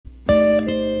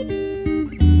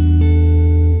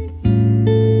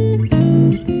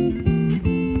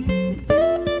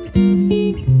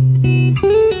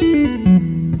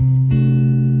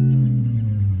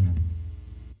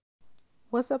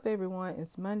everyone.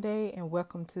 It's Monday and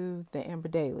welcome to the Amber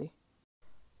Daily,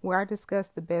 where I discuss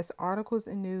the best articles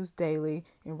and news daily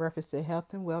in reference to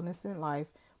health and wellness in life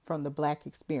from the Black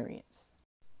experience.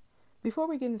 Before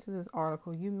we get into this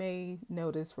article, you may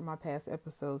notice from my past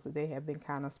episodes that they have been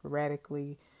kind of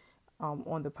sporadically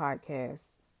on the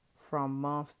podcast from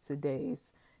months to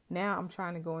days. Now I'm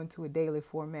trying to go into a daily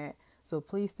format, so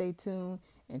please stay tuned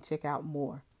and check out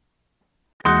more.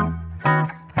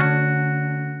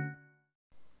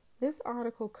 This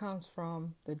article comes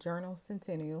from the Journal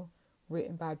Centennial,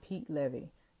 written by Pete Levy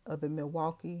of the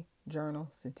Milwaukee Journal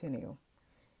Centennial.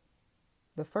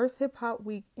 The first Hip Hop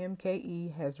Week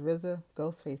MKE has RZA,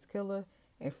 Ghostface Killah,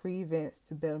 and free events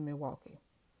to build Milwaukee.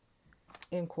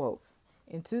 End quote.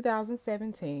 In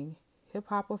 2017, hip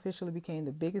hop officially became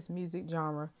the biggest music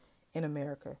genre in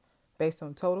America, based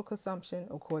on total consumption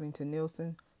according to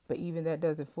Nielsen, but even that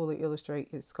doesn't fully illustrate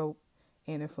its scope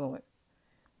and influence.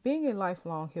 Being a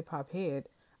lifelong hip-hop head,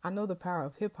 I know the power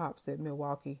of hip-hop, said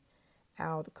Milwaukee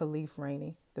Al Khalif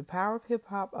Rainey. The power of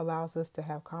hip-hop allows us to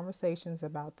have conversations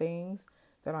about things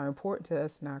that are important to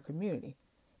us in our community.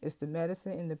 It's the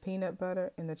medicine in the peanut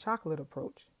butter and the chocolate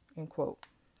approach, end quote.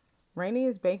 Rainey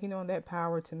is banking on that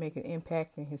power to make an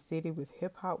impact in his city with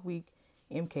Hip Hop Week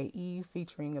MKE,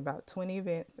 featuring about 20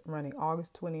 events running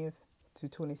August 20th to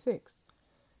 26th.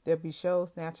 There'll be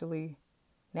shows naturally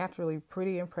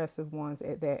pretty impressive ones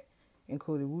at that,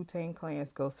 including Wu-Tang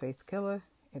Clan's Ghostface Killah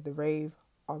at the Rave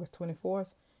August 24th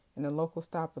and the local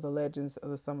stop of the Legends of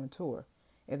the Summer Tour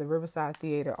at the Riverside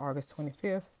Theater August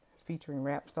 25th, featuring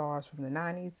rap stars from the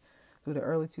 90s through the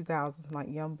early 2000s like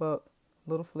Young Buck,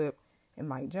 Little Flip, and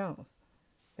Mike Jones.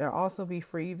 There'll also be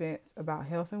free events about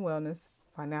health and wellness,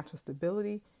 financial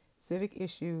stability, civic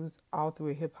issues, all through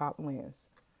a hip-hop lens.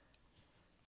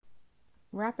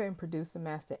 Rapper and producer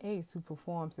Master Ace, who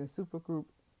performs in supergroup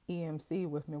EMC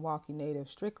with Milwaukee native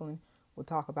Strickland, will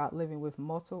talk about living with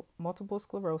multiple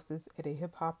sclerosis at a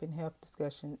hip-hop and health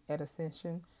discussion at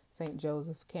Ascension St.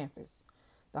 Joseph campus.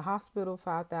 The hospital,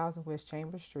 5000 West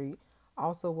Chambers Street,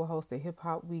 also will host a Hip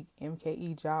Hop Week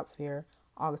MKE job fair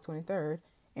August 23rd,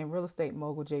 and real estate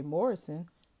mogul Jay Morrison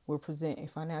will present a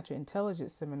financial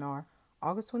intelligence seminar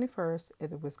August 21st at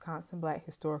the Wisconsin Black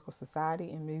Historical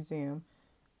Society and Museum,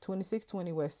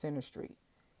 2620 West Center Street.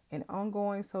 And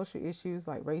ongoing social issues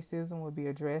like racism will be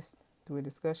addressed through a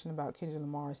discussion about Kendrick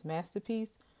Lamar's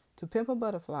masterpiece, To Pimp a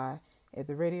Butterfly, at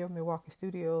the Radio Milwaukee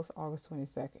Studios August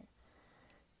 22nd.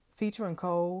 Featuring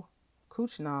Cole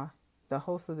Kuchna, the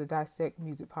host of the Dissect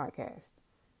Music podcast.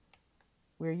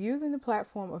 We're using the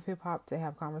platform of hip-hop to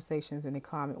have conversations in a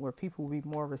climate where people will be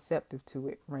more receptive to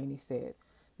it, Rainey said.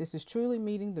 This is truly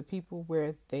meeting the people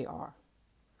where they are.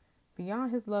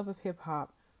 Beyond his love of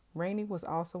hip-hop, Rainey was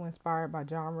also inspired by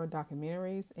genre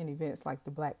documentaries and events like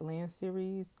the Black Lens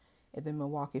series at the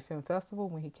Milwaukee Film Festival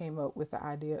when he came up with the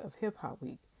idea of Hip Hop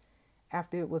Week.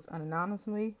 After it was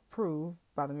anonymously approved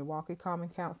by the Milwaukee Common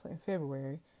Council in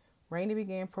February, Rainey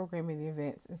began programming the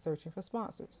events and searching for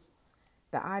sponsors.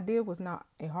 The idea was not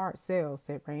a hard sell,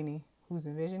 said Rainey, who's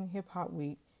envisioning Hip Hop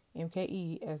Week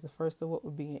MKE as the first of what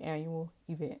would be an annual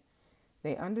event.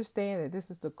 They understand that this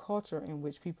is the culture in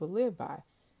which people live by.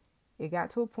 It got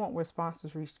to a point where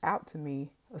sponsors reached out to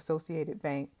me, Associated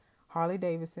Bank, Harley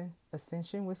Davidson,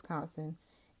 Ascension, Wisconsin,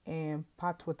 and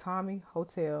Potawatomi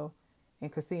Hotel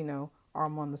and Casino are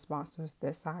among the sponsors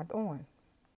that signed on.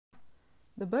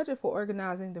 The budget for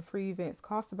organizing the free events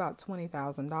cost about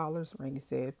 $20,000, Rainey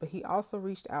said, but he also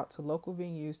reached out to local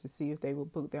venues to see if they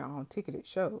would book their own ticketed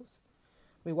shows.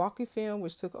 Milwaukee Film,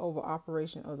 which took over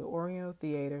operation of the Oriental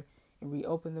Theater and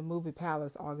reopened the Movie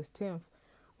Palace August 10th,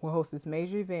 will host this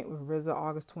major event with RZA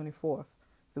August 24th.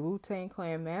 The Wu-Tang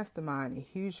Clan mastermind, a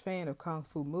huge fan of kung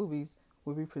fu movies,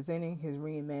 will be presenting his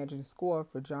reimagined score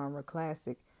for genre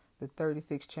classic, The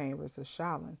 36 Chambers of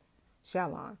Shaolin,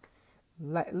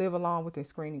 live along with the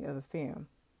screening of the film.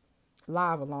 The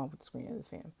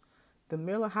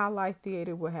Miller High Life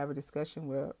Theater will have a discussion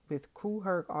with Kool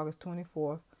Herc August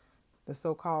 24th, the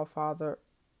so-called father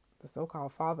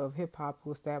of hip-hop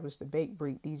who established the Bake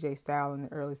Break DJ style in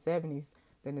the early 70s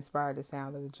that inspired the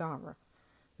sound of the genre.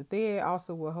 The theater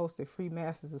also will host a free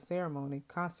Masters of Ceremony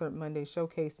concert Monday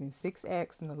showcasing 6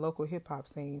 acts in the local hip-hop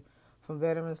scene, from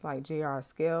veterans like J.R.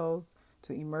 Scales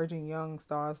to emerging young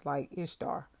stars like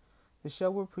Ishtar. The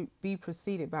show will be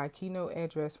preceded by a keynote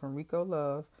address from Rico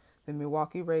Love, the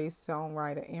Milwaukee-raised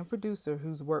songwriter and producer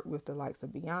who's worked with the likes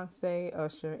of Beyonce,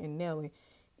 Usher, and Nelly,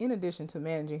 in addition to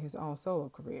managing his own solo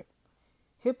career.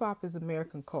 Hip-hop is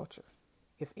American culture.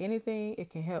 If anything, it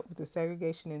can help with the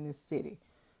segregation in this city.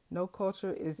 No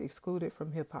culture is excluded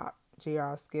from hip-hop,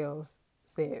 J.R. Scales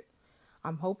said.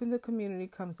 I'm hoping the community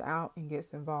comes out and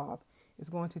gets involved. It's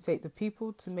going to take the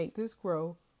people to make this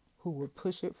grow who will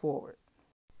push it forward.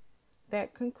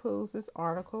 That concludes this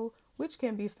article, which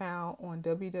can be found on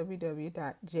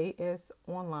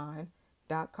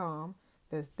www.jsonline.com.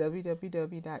 That's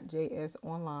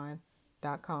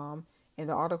www.jsonline.com. And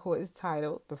the article is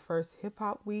titled "The First Hip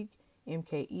Hop Week,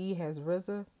 MKE Has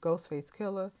RZA, Ghostface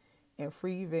Killah, and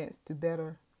Free Events to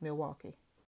Better Milwaukee."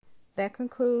 That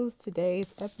concludes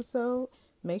today's episode.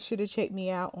 Make sure to check me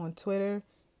out on Twitter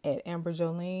at Amber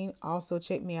Jolene. Also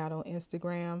check me out on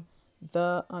Instagram,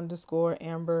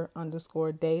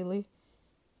 _Amber_daily.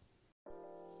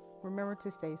 Remember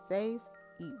to stay safe,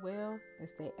 eat well, and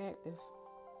stay active.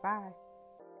 Bye.